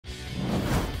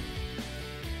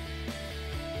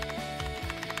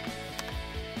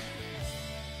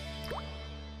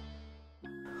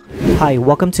Hi,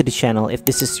 welcome to the channel. If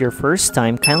this is your first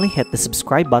time, kindly hit the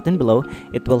subscribe button below.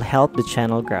 It will help the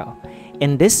channel grow.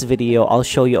 In this video, I'll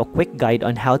show you a quick guide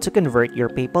on how to convert your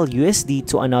PayPal USD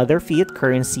to another fiat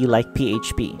currency like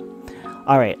PHP.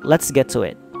 Alright, let's get to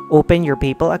it. Open your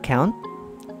PayPal account.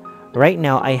 Right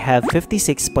now, I have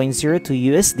 56.02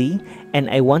 USD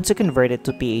and I want to convert it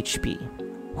to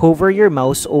PHP. Hover your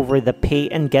mouse over the Pay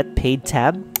and Get Paid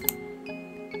tab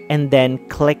and then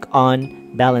click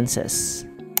on Balances.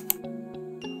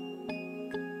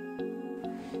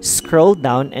 Scroll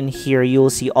down and here you'll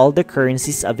see all the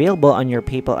currencies available on your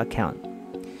PayPal account.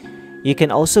 You can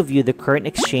also view the current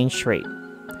exchange rate.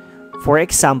 For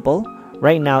example,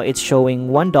 right now it's showing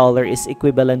 $1 is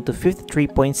equivalent to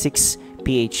 53.6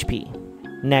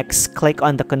 PHP. Next, click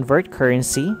on the Convert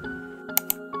Currency.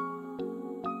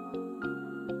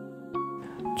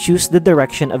 Choose the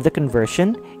direction of the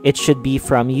conversion. It should be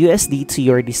from USD to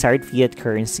your desired fiat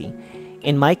currency.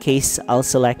 In my case, I'll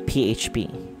select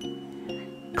PHP.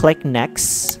 Click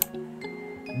Next,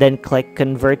 then click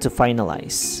Convert to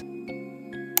finalize.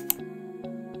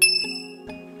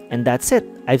 And that's it.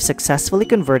 I've successfully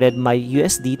converted my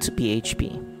USD to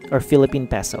PHP, or Philippine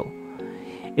Peso.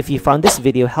 If you found this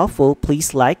video helpful,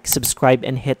 please like, subscribe,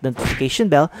 and hit the notification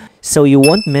bell so you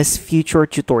won't miss future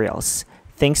tutorials.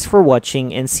 Thanks for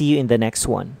watching and see you in the next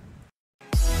one.